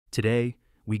Today,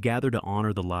 we gather to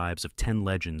honor the lives of 10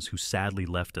 legends who sadly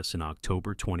left us in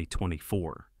October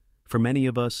 2024. For many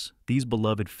of us, these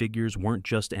beloved figures weren't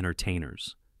just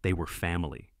entertainers, they were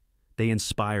family. They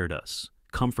inspired us,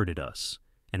 comforted us,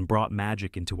 and brought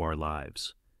magic into our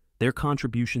lives. Their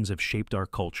contributions have shaped our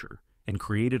culture and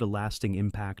created a lasting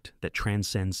impact that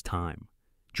transcends time.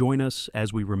 Join us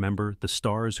as we remember the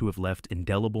stars who have left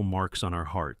indelible marks on our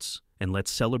hearts, and let's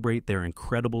celebrate their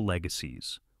incredible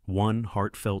legacies, one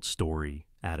heartfelt story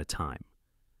at a time.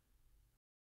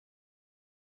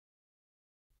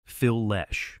 Phil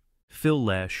Lesh. Phil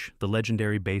Lesh, the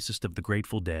legendary bassist of the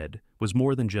Grateful Dead, was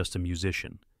more than just a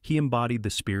musician. He embodied the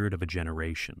spirit of a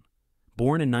generation.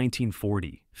 Born in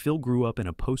 1940, Phil grew up in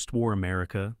a post-war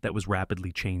America that was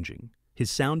rapidly changing.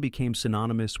 His sound became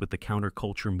synonymous with the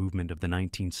counterculture movement of the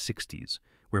 1960s,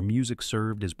 where music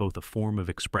served as both a form of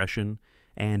expression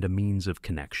and a means of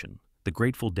connection. The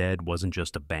Grateful Dead wasn't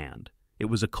just a band. It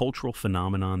was a cultural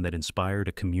phenomenon that inspired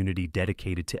a community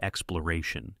dedicated to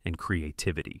exploration and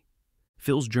creativity.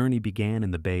 Phil's journey began in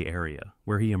the Bay Area,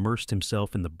 where he immersed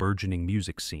himself in the burgeoning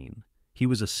music scene. He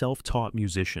was a self-taught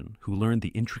musician who learned the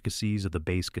intricacies of the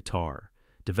bass guitar,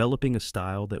 developing a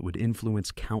style that would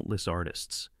influence countless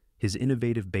artists. His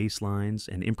innovative bass lines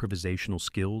and improvisational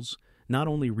skills not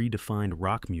only redefined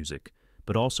rock music,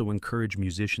 but also encouraged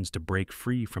musicians to break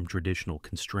free from traditional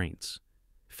constraints.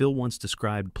 Phil once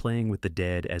described playing with the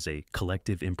Dead as a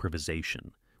collective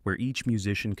improvisation, where each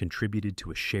musician contributed to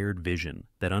a shared vision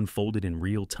that unfolded in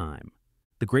real time.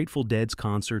 The Grateful Dead's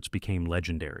concerts became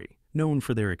legendary, known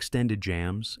for their extended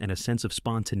jams and a sense of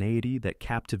spontaneity that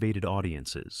captivated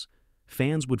audiences.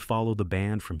 Fans would follow the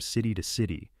band from city to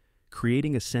city,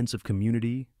 creating a sense of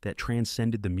community that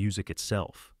transcended the music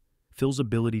itself. Phil's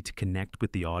ability to connect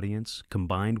with the audience,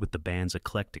 combined with the band's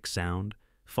eclectic sound,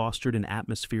 fostered an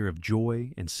atmosphere of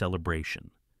joy and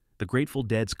celebration. The Grateful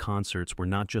Dead's concerts were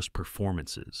not just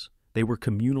performances. They were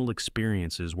communal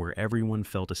experiences where everyone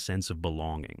felt a sense of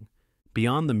belonging.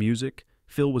 Beyond the music,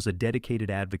 Phil was a dedicated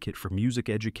advocate for music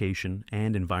education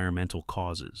and environmental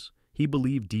causes. He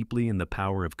believed deeply in the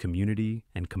power of community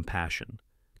and compassion,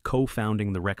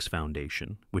 co-founding the Rex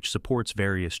Foundation, which supports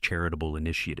various charitable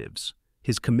initiatives.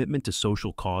 His commitment to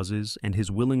social causes and his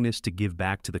willingness to give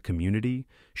back to the community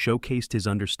showcased his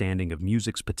understanding of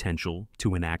music's potential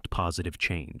to enact positive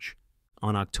change.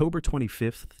 On October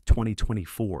 25,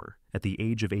 2024, at the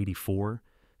age of 84,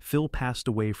 Phil passed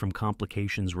away from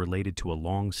complications related to a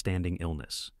long-standing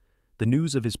illness. The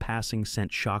news of his passing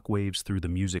sent shockwaves through the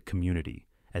music community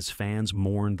as fans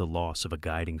mourned the loss of a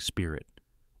guiding spirit.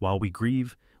 While we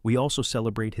grieve, we also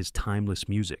celebrate his timeless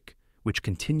music, which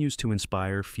continues to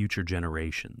inspire future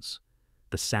generations.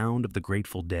 The sound of the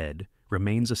Grateful Dead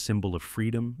remains a symbol of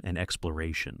freedom and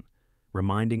exploration,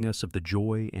 reminding us of the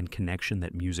joy and connection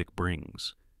that music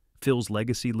brings. Phil's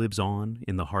legacy lives on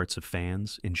in the hearts of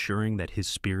fans, ensuring that his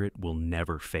spirit will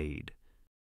never fade.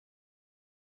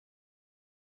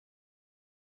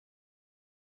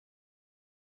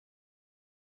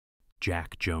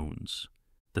 Jack Jones.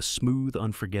 The smooth,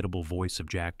 unforgettable voice of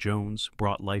Jack Jones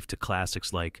brought life to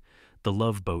classics like The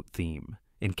Love Boat theme,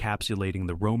 encapsulating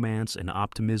the romance and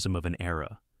optimism of an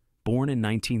era. Born in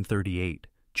 1938,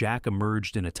 Jack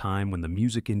emerged in a time when the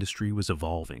music industry was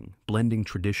evolving, blending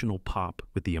traditional pop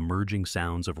with the emerging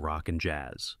sounds of rock and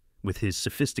jazz. With his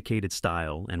sophisticated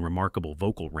style and remarkable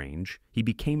vocal range, he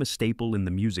became a staple in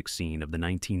the music scene of the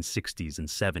 1960s and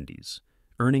 70s,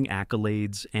 earning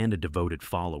accolades and a devoted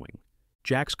following.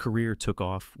 Jack's career took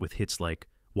off with hits like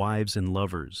Wives and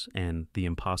Lovers and The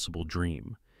Impossible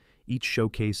Dream, each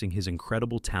showcasing his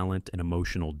incredible talent and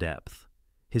emotional depth.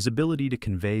 His ability to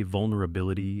convey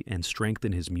vulnerability and strength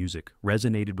in his music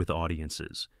resonated with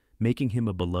audiences, making him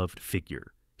a beloved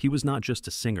figure. He was not just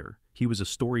a singer, he was a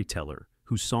storyteller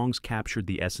whose songs captured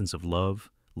the essence of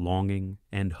love, longing,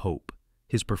 and hope.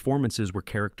 His performances were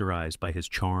characterized by his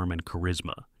charm and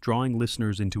charisma, drawing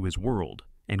listeners into his world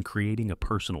and creating a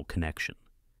personal connection.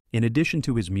 In addition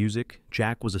to his music,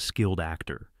 Jack was a skilled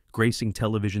actor, gracing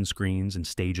television screens and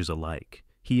stages alike.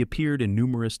 He appeared in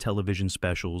numerous television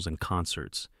specials and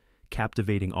concerts,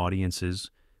 captivating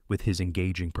audiences with his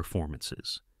engaging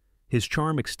performances. His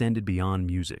charm extended beyond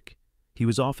music. He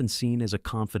was often seen as a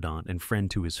confidant and friend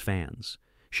to his fans,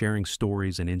 sharing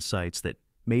stories and insights that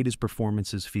made his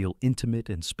performances feel intimate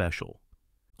and special.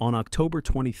 On October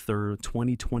 23,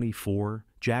 2024,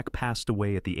 Jack passed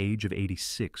away at the age of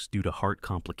 86 due to heart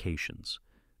complications.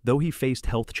 Though he faced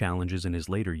health challenges in his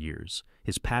later years,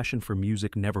 his passion for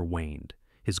music never waned.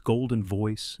 His golden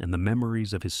voice and the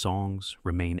memories of his songs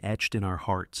remain etched in our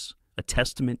hearts, a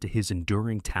testament to his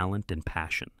enduring talent and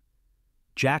passion.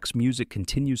 Jack's music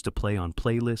continues to play on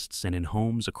playlists and in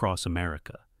homes across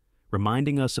America,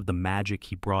 reminding us of the magic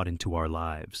he brought into our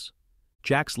lives.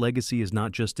 Jack's legacy is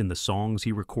not just in the songs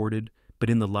he recorded, but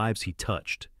in the lives he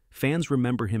touched. Fans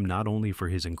remember him not only for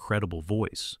his incredible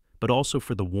voice, but also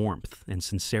for the warmth and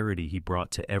sincerity he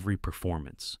brought to every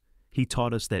performance. He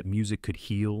taught us that music could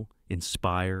heal,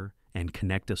 inspire, and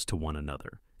connect us to one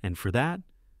another, and for that,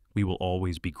 we will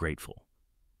always be grateful.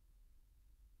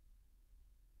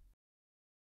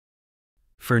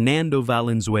 Fernando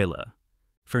Valenzuela.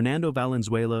 Fernando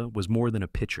Valenzuela was more than a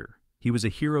pitcher. He was a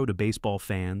hero to baseball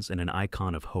fans and an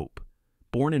icon of hope.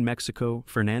 Born in Mexico,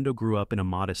 Fernando grew up in a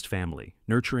modest family,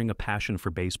 nurturing a passion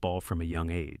for baseball from a young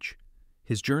age.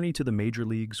 His journey to the major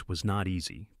leagues was not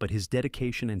easy, but his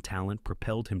dedication and talent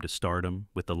propelled him to stardom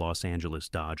with the Los Angeles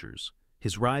Dodgers.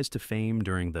 His rise to fame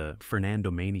during the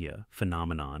Fernandomania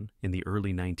phenomenon in the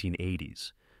early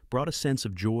 1980s brought a sense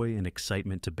of joy and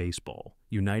excitement to baseball,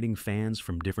 uniting fans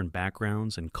from different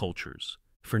backgrounds and cultures.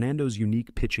 Fernando's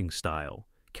unique pitching style,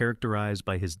 characterized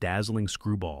by his dazzling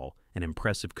screwball and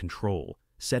impressive control,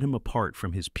 set him apart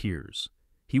from his peers.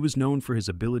 He was known for his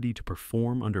ability to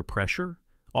perform under pressure,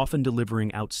 often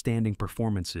delivering outstanding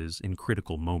performances in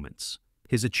critical moments.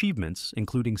 His achievements,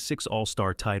 including 6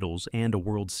 All-Star titles and a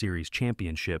World Series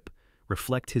championship,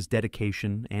 reflect his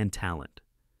dedication and talent.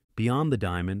 Beyond the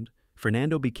diamond,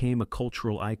 Fernando became a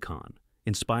cultural icon,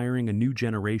 inspiring a new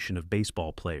generation of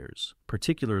baseball players,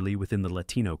 particularly within the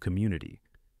Latino community.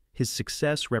 His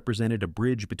success represented a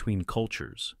bridge between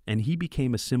cultures, and he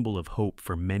became a symbol of hope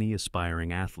for many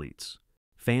aspiring athletes.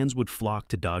 Fans would flock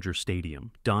to Dodger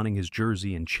Stadium, donning his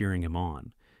jersey and cheering him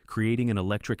on, creating an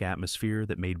electric atmosphere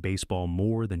that made baseball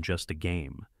more than just a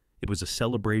game. It was a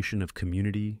celebration of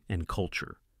community and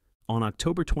culture. On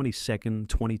October 22,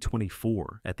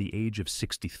 2024, at the age of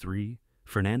 63,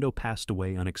 Fernando passed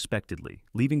away unexpectedly,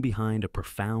 leaving behind a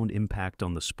profound impact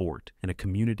on the sport and a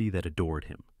community that adored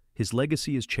him. His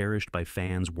legacy is cherished by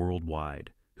fans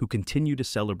worldwide, who continue to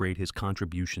celebrate his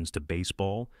contributions to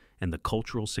baseball and the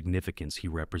cultural significance he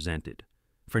represented.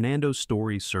 Fernando's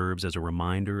story serves as a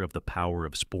reminder of the power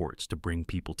of sports to bring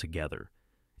people together,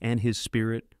 and his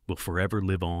spirit will forever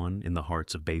live on in the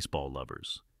hearts of baseball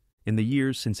lovers. In the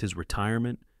years since his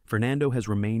retirement, Fernando has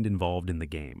remained involved in the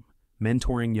game,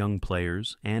 mentoring young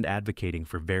players and advocating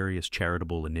for various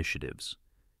charitable initiatives.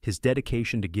 His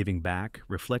dedication to giving back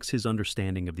reflects his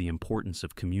understanding of the importance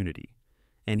of community,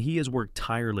 and he has worked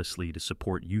tirelessly to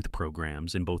support youth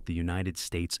programs in both the United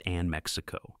States and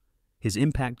Mexico. His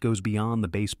impact goes beyond the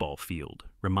baseball field,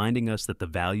 reminding us that the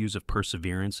values of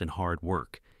perseverance and hard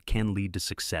work can lead to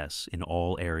success in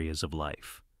all areas of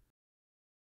life.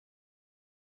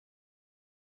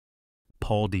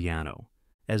 Paul Di'Anno.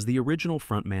 As the original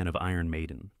frontman of Iron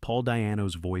Maiden, Paul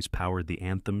Di'Anno's voice powered the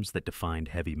anthems that defined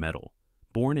heavy metal.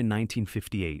 Born in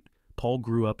 1958, Paul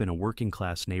grew up in a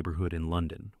working-class neighborhood in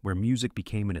London, where music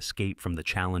became an escape from the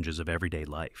challenges of everyday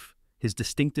life. His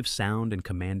distinctive sound and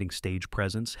commanding stage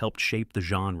presence helped shape the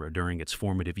genre during its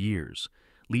formative years,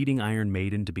 leading Iron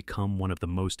Maiden to become one of the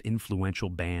most influential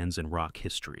bands in rock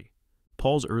history.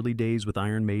 Paul's early days with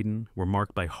Iron Maiden were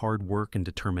marked by hard work and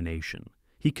determination.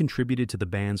 He contributed to the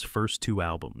band's first 2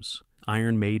 albums,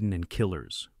 Iron Maiden and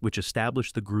Killers, which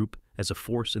established the group as a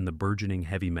force in the burgeoning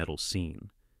heavy metal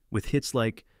scene. With hits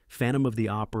like Phantom of the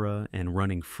Opera and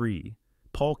Running Free,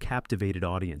 Paul captivated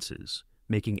audiences,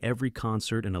 making every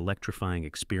concert an electrifying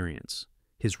experience.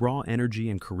 His raw energy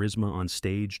and charisma on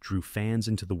stage drew fans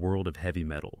into the world of heavy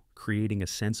metal, creating a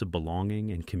sense of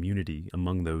belonging and community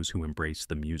among those who embraced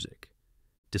the music.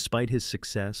 Despite his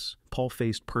success, Paul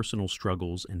faced personal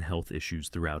struggles and health issues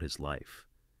throughout his life.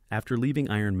 After leaving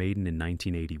Iron Maiden in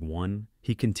 1981,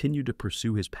 he continued to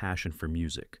pursue his passion for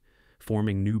music,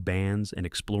 forming new bands and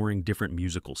exploring different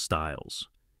musical styles.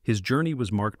 His journey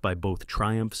was marked by both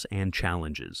triumphs and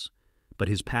challenges, but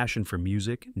his passion for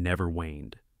music never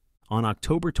waned. On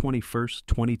October 21,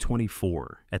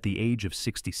 2024, at the age of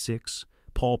 66,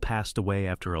 Paul passed away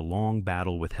after a long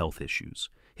battle with health issues.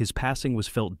 His passing was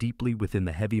felt deeply within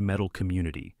the heavy metal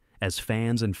community, as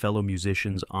fans and fellow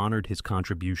musicians honored his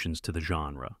contributions to the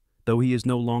genre. Though he is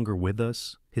no longer with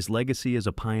us, his legacy as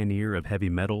a pioneer of heavy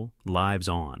metal lives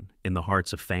on in the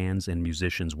hearts of fans and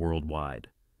musicians worldwide.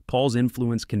 Paul's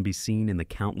influence can be seen in the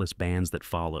countless bands that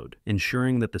followed,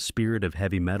 ensuring that the spirit of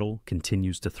heavy metal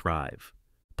continues to thrive.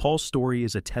 Paul's story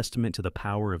is a testament to the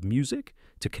power of music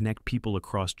to connect people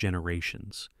across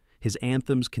generations. His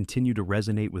anthems continue to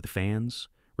resonate with fans,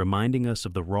 reminding us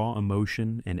of the raw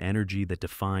emotion and energy that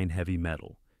define heavy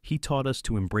metal. He taught us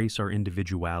to embrace our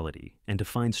individuality and to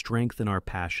find strength in our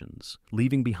passions,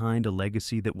 leaving behind a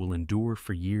legacy that will endure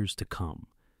for years to come.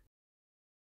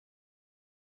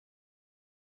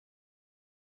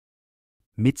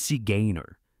 Mitzi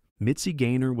Gaynor. Mitzi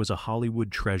Gaynor was a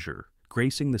Hollywood treasure,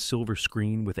 gracing the silver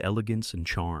screen with elegance and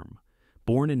charm.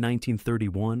 Born in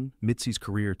 1931, Mitzi's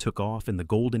career took off in the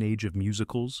golden age of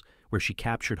musicals, where she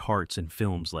captured hearts in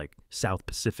films like South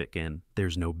Pacific and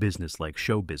There's No Business Like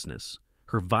Show Business.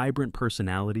 Her vibrant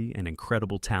personality and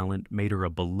incredible talent made her a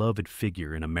beloved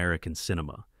figure in American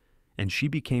cinema, and she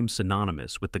became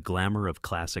synonymous with the glamour of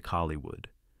classic Hollywood.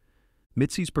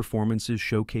 Mitzi's performances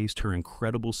showcased her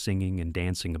incredible singing and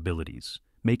dancing abilities,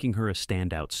 making her a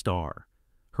standout star.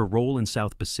 Her role in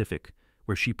South Pacific,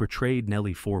 where she portrayed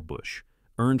Nellie Forbush,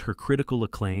 earned her critical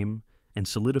acclaim and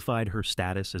solidified her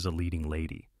status as a leading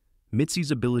lady.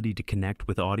 Mitzi's ability to connect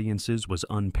with audiences was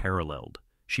unparalleled.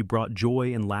 She brought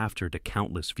joy and laughter to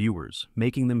countless viewers,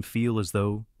 making them feel as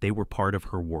though they were part of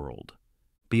her world.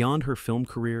 Beyond her film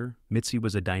career, Mitzi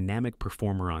was a dynamic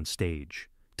performer on stage,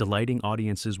 delighting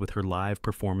audiences with her live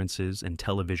performances and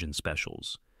television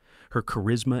specials. Her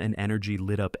charisma and energy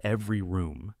lit up every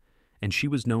room, and she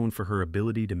was known for her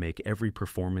ability to make every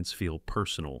performance feel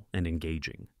personal and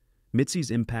engaging.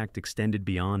 Mitzi's impact extended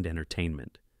beyond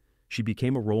entertainment. She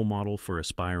became a role model for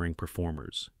aspiring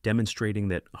performers, demonstrating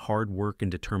that hard work and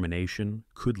determination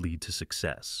could lead to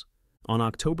success. On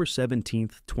October 17,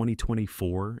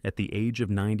 2024, at the age of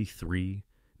 93,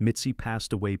 Mitzi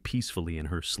passed away peacefully in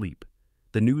her sleep.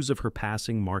 The news of her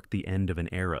passing marked the end of an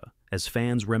era, as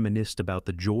fans reminisced about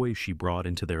the joy she brought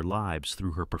into their lives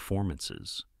through her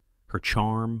performances. Her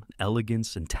charm,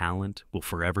 elegance, and talent will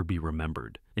forever be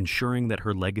remembered, ensuring that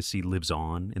her legacy lives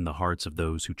on in the hearts of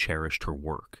those who cherished her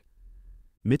work.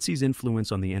 Mitzi's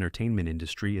influence on the entertainment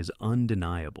industry is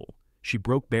undeniable. She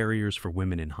broke barriers for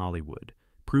women in Hollywood,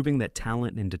 proving that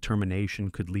talent and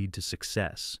determination could lead to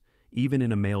success, even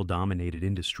in a male-dominated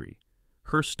industry.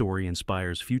 Her story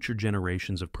inspires future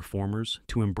generations of performers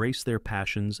to embrace their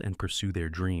passions and pursue their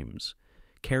dreams,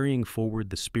 carrying forward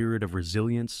the spirit of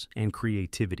resilience and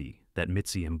creativity that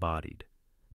Mitzi embodied.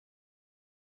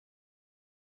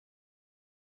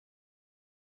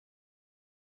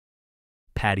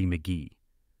 Patty McGee.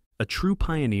 A true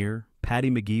pioneer,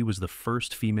 Patty McGee was the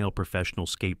first female professional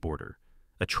skateboarder,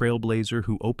 a trailblazer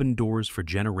who opened doors for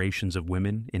generations of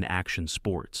women in action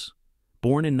sports.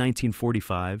 Born in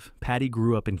 1945, Patty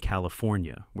grew up in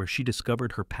California, where she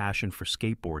discovered her passion for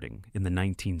skateboarding in the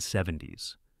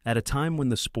 1970s. At a time when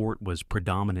the sport was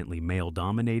predominantly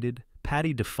male-dominated,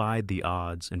 Patty defied the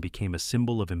odds and became a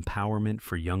symbol of empowerment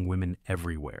for young women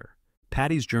everywhere.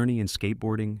 Patty's journey in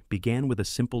skateboarding began with a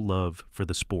simple love for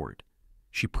the sport.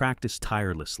 She practiced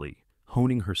tirelessly,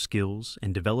 honing her skills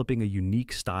and developing a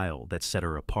unique style that set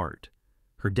her apart.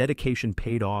 Her dedication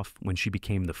paid off when she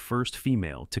became the first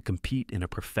female to compete in a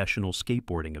professional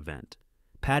skateboarding event.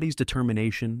 Patty's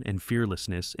determination and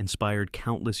fearlessness inspired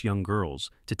countless young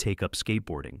girls to take up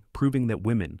skateboarding, proving that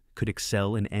women could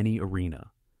excel in any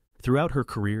arena. Throughout her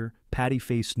career, Patty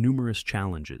faced numerous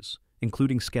challenges,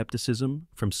 including skepticism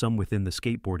from some within the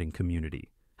skateboarding community.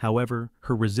 However,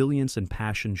 her resilience and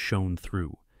passion shone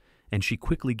through, and she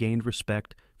quickly gained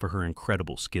respect for her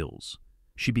incredible skills.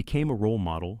 She became a role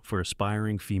model for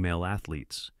aspiring female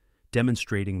athletes,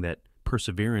 demonstrating that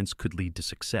perseverance could lead to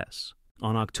success.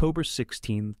 On October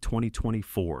 16,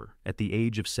 2024, at the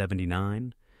age of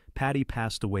 79, Patty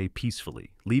passed away peacefully,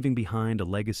 leaving behind a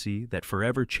legacy that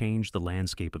forever changed the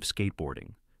landscape of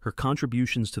skateboarding. Her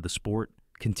contributions to the sport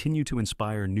continue to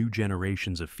inspire new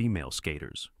generations of female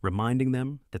skaters, reminding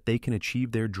them that they can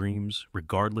achieve their dreams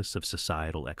regardless of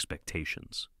societal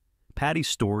expectations. Patty's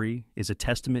story is a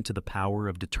testament to the power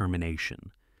of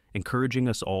determination, encouraging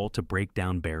us all to break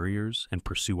down barriers and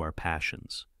pursue our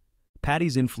passions.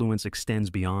 Patty's influence extends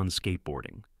beyond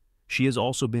skateboarding. She has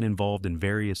also been involved in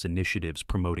various initiatives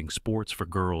promoting sports for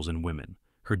girls and women.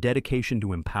 Her dedication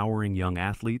to empowering young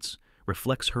athletes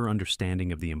reflects her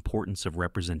understanding of the importance of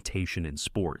representation in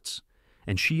sports,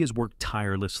 and she has worked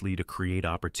tirelessly to create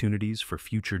opportunities for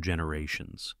future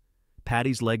generations.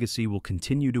 Patty's legacy will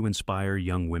continue to inspire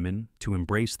young women to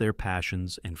embrace their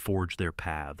passions and forge their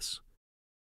paths.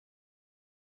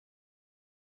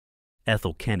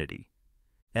 Ethel Kennedy.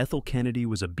 Ethel Kennedy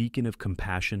was a beacon of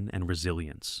compassion and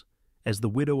resilience. As the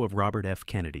widow of Robert F.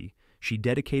 Kennedy, she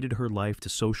dedicated her life to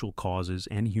social causes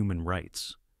and human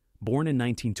rights. Born in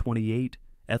 1928,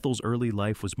 Ethel's early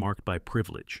life was marked by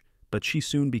privilege, but she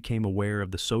soon became aware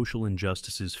of the social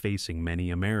injustices facing many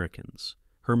Americans.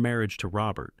 Her marriage to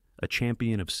Robert, a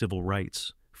champion of civil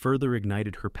rights, further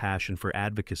ignited her passion for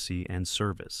advocacy and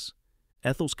service.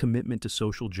 Ethel's commitment to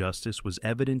social justice was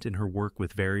evident in her work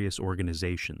with various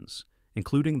organizations,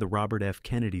 including the Robert F.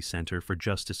 Kennedy Center for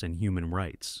Justice and Human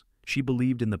Rights. She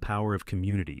believed in the power of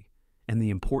community and the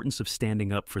importance of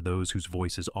standing up for those whose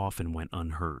voices often went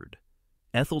unheard.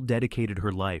 Ethel dedicated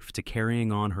her life to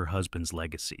carrying on her husband's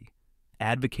legacy,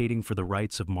 advocating for the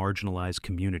rights of marginalized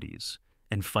communities,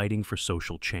 and fighting for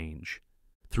social change.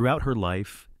 Throughout her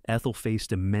life, Ethel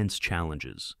faced immense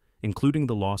challenges, including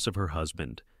the loss of her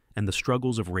husband and the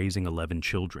struggles of raising 11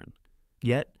 children.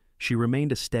 Yet, she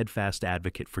remained a steadfast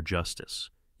advocate for justice,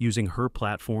 using her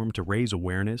platform to raise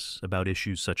awareness about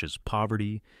issues such as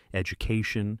poverty,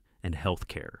 education, and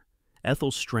healthcare.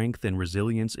 Ethel's strength and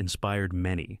resilience inspired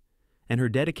many, and her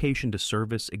dedication to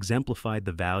service exemplified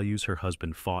the values her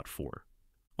husband fought for.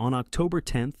 On October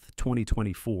 10,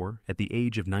 2024, at the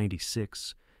age of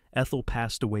 96, Ethel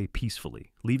passed away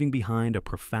peacefully, leaving behind a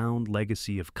profound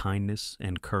legacy of kindness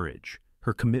and courage.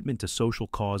 Her commitment to social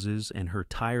causes and her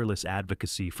tireless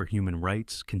advocacy for human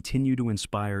rights continue to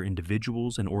inspire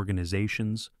individuals and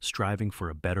organizations striving for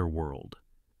a better world.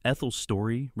 Ethel's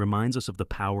story reminds us of the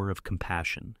power of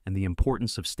compassion and the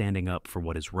importance of standing up for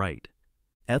what is right.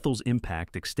 Ethel's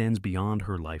impact extends beyond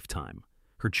her lifetime.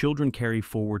 Her children carry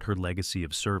forward her legacy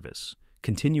of service,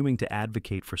 continuing to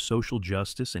advocate for social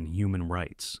justice and human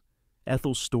rights.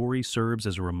 Ethel's story serves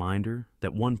as a reminder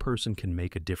that one person can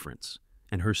make a difference,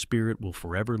 and her spirit will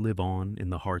forever live on in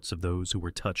the hearts of those who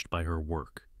were touched by her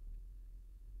work.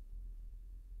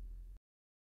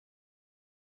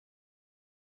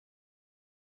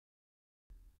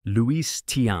 Luis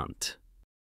Tiant.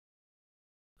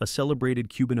 A celebrated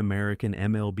Cuban-American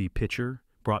MLB pitcher,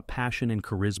 brought passion and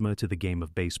charisma to the game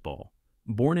of baseball.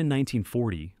 Born in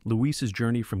 1940, Luis's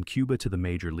journey from Cuba to the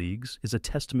major leagues is a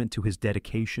testament to his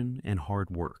dedication and hard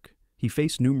work. He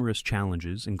faced numerous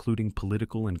challenges, including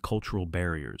political and cultural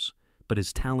barriers, but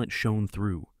his talent shone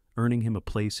through, earning him a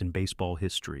place in baseball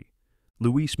history.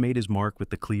 Luis made his mark with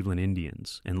the Cleveland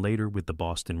Indians and later with the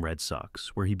Boston Red Sox,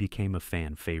 where he became a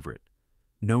fan favorite.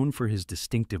 Known for his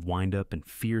distinctive windup and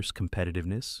fierce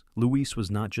competitiveness, Luis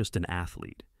was not just an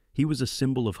athlete. He was a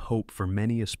symbol of hope for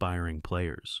many aspiring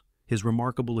players. His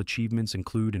remarkable achievements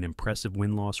include an impressive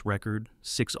win-loss record,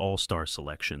 6 All-Star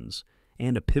selections,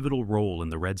 and a pivotal role in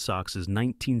the Red Sox's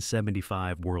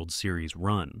 1975 World Series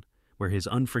run, where his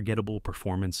unforgettable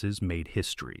performances made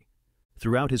history.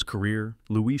 Throughout his career,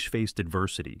 Luis faced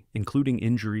adversity, including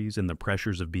injuries and the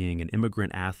pressures of being an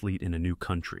immigrant athlete in a new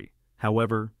country.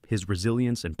 However, his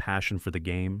resilience and passion for the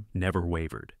game never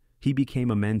wavered. He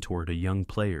became a mentor to young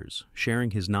players,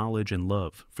 sharing his knowledge and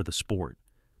love for the sport.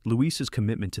 Luis's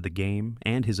commitment to the game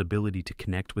and his ability to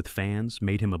connect with fans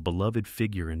made him a beloved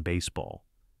figure in baseball.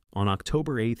 On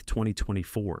October 8,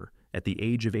 2024, at the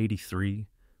age of 83,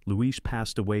 Luis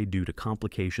passed away due to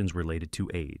complications related to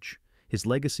age. His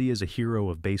legacy as a hero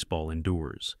of baseball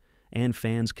endures, and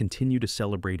fans continue to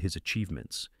celebrate his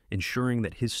achievements, ensuring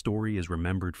that his story is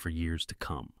remembered for years to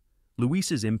come.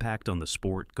 Luis's impact on the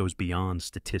sport goes beyond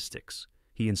statistics.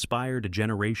 He inspired a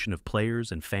generation of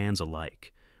players and fans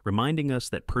alike, reminding us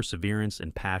that perseverance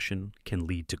and passion can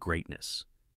lead to greatness.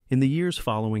 In the years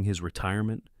following his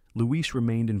retirement, Luis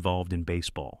remained involved in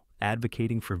baseball,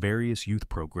 advocating for various youth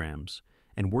programs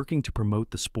and working to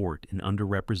promote the sport in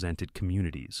underrepresented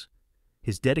communities.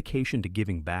 His dedication to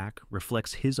giving back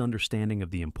reflects his understanding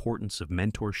of the importance of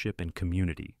mentorship and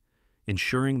community,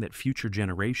 ensuring that future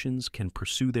generations can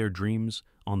pursue their dreams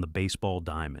on the baseball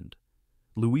diamond.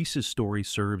 Luis's story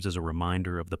serves as a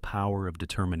reminder of the power of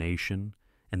determination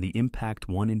and the impact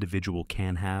one individual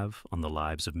can have on the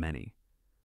lives of many.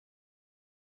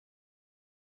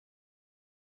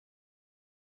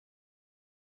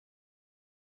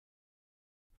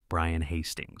 Brian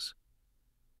Hastings.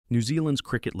 New Zealand's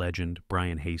cricket legend,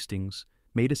 Brian Hastings,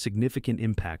 made a significant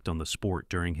impact on the sport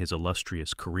during his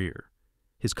illustrious career.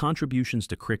 His contributions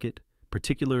to cricket,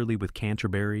 particularly with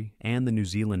Canterbury and the New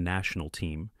Zealand national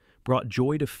team, brought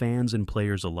joy to fans and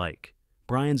players alike.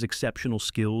 Brian's exceptional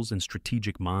skills and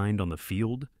strategic mind on the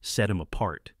field set him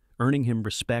apart, earning him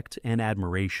respect and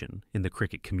admiration in the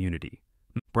cricket community.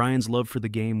 Brian's love for the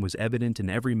game was evident in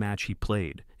every match he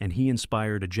played, and he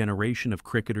inspired a generation of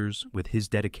cricketers with his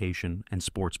dedication and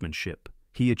sportsmanship.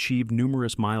 He achieved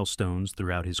numerous milestones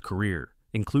throughout his career,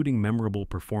 including memorable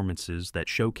performances that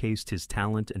showcased his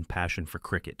talent and passion for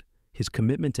cricket. His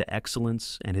commitment to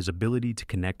excellence and his ability to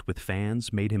connect with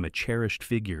fans made him a cherished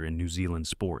figure in New Zealand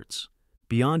sports.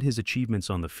 Beyond his achievements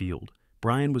on the field,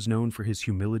 Brian was known for his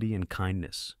humility and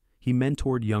kindness. He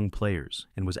mentored young players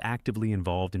and was actively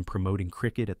involved in promoting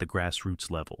cricket at the grassroots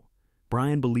level.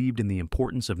 Brian believed in the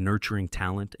importance of nurturing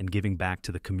talent and giving back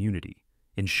to the community,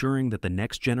 ensuring that the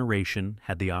next generation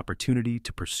had the opportunity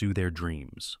to pursue their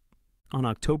dreams. On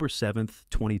October 7,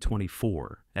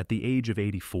 2024, at the age of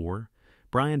 84,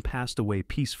 Brian passed away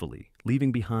peacefully,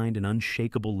 leaving behind an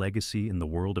unshakable legacy in the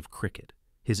world of cricket.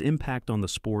 His impact on the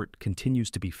sport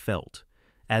continues to be felt,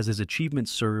 as his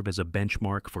achievements serve as a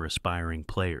benchmark for aspiring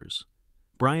players.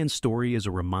 Bryant's story is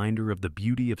a reminder of the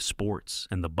beauty of sports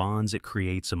and the bonds it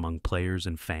creates among players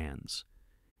and fans.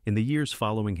 In the years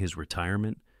following his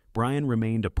retirement, Bryant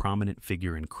remained a prominent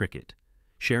figure in cricket,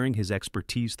 sharing his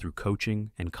expertise through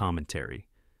coaching and commentary.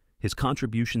 His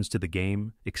contributions to the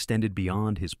game extended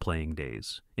beyond his playing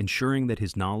days, ensuring that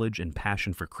his knowledge and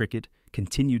passion for cricket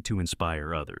continued to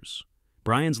inspire others.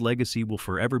 Bryant's legacy will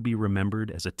forever be remembered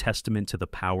as a testament to the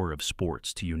power of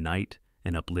sports to unite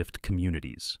and uplift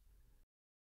communities.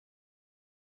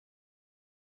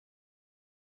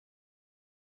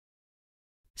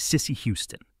 Cissy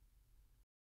Houston.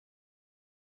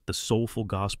 The soulful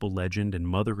gospel legend and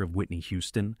mother of Whitney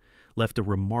Houston left a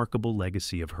remarkable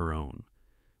legacy of her own.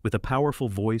 With a powerful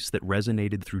voice that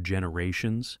resonated through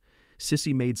generations,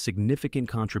 Cissy made significant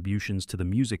contributions to the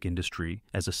music industry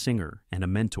as a singer and a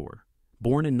mentor.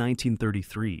 Born in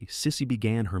 1933, Cissy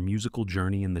began her musical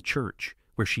journey in the church,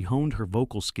 where she honed her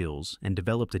vocal skills and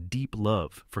developed a deep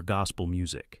love for gospel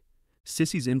music.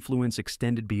 Cissy's influence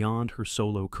extended beyond her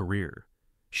solo career.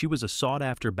 She was a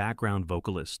sought-after background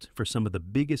vocalist for some of the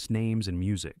biggest names in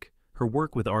music. Her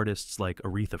work with artists like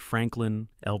Aretha Franklin,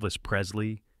 Elvis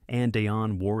Presley, and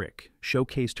Dionne Warwick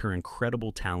showcased her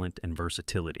incredible talent and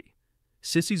versatility.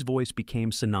 Cissy's voice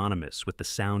became synonymous with the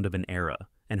sound of an era,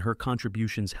 and her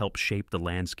contributions helped shape the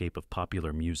landscape of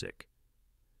popular music.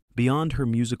 Beyond her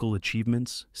musical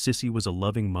achievements, Cissy was a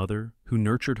loving mother who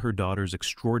nurtured her daughter's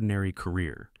extraordinary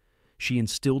career. She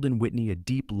instilled in Whitney a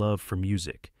deep love for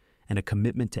music and a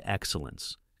commitment to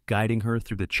excellence, guiding her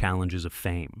through the challenges of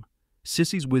fame.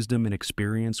 Cissy's wisdom and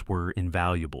experience were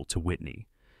invaluable to Whitney,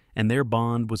 and their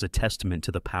bond was a testament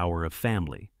to the power of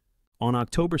family. On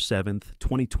October 7,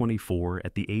 2024,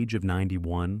 at the age of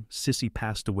 91, Cissy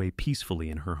passed away peacefully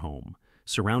in her home,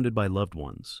 surrounded by loved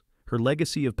ones. Her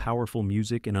legacy of powerful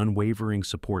music and unwavering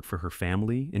support for her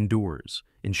family endures,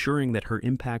 ensuring that her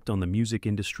impact on the music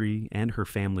industry and her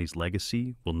family's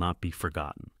legacy will not be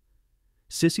forgotten.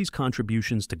 Cissy's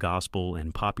contributions to gospel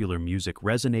and popular music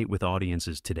resonate with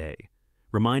audiences today,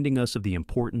 reminding us of the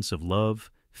importance of love,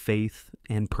 faith,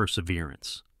 and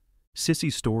perseverance.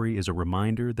 Cissy's story is a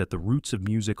reminder that the roots of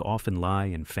music often lie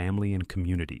in family and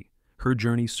community. Her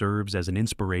journey serves as an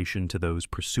inspiration to those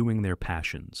pursuing their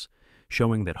passions,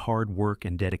 showing that hard work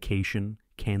and dedication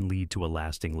can lead to a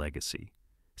lasting legacy.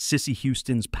 Cissy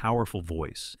Houston's powerful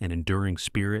voice and enduring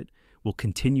spirit will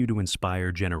continue to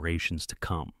inspire generations to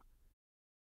come.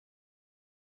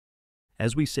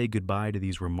 As we say goodbye to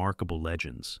these remarkable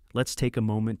legends, let's take a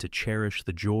moment to cherish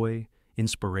the joy,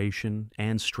 inspiration,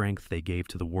 and strength they gave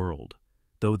to the world.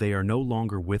 Though they are no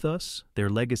longer with us, their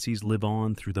legacies live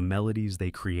on through the melodies they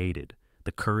created,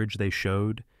 the courage they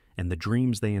showed, and the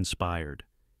dreams they inspired.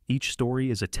 Each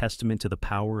story is a testament to the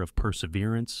power of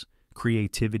perseverance,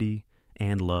 creativity,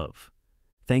 and love.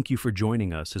 Thank you for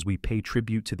joining us as we pay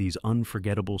tribute to these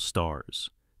unforgettable stars.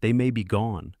 They may be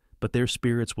gone, but their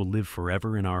spirits will live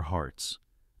forever in our hearts.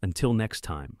 Until next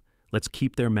time, let's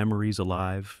keep their memories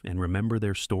alive and remember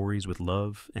their stories with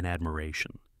love and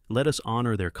admiration. Let us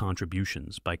honor their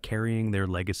contributions by carrying their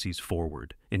legacies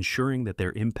forward, ensuring that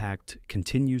their impact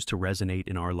continues to resonate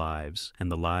in our lives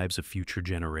and the lives of future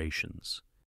generations.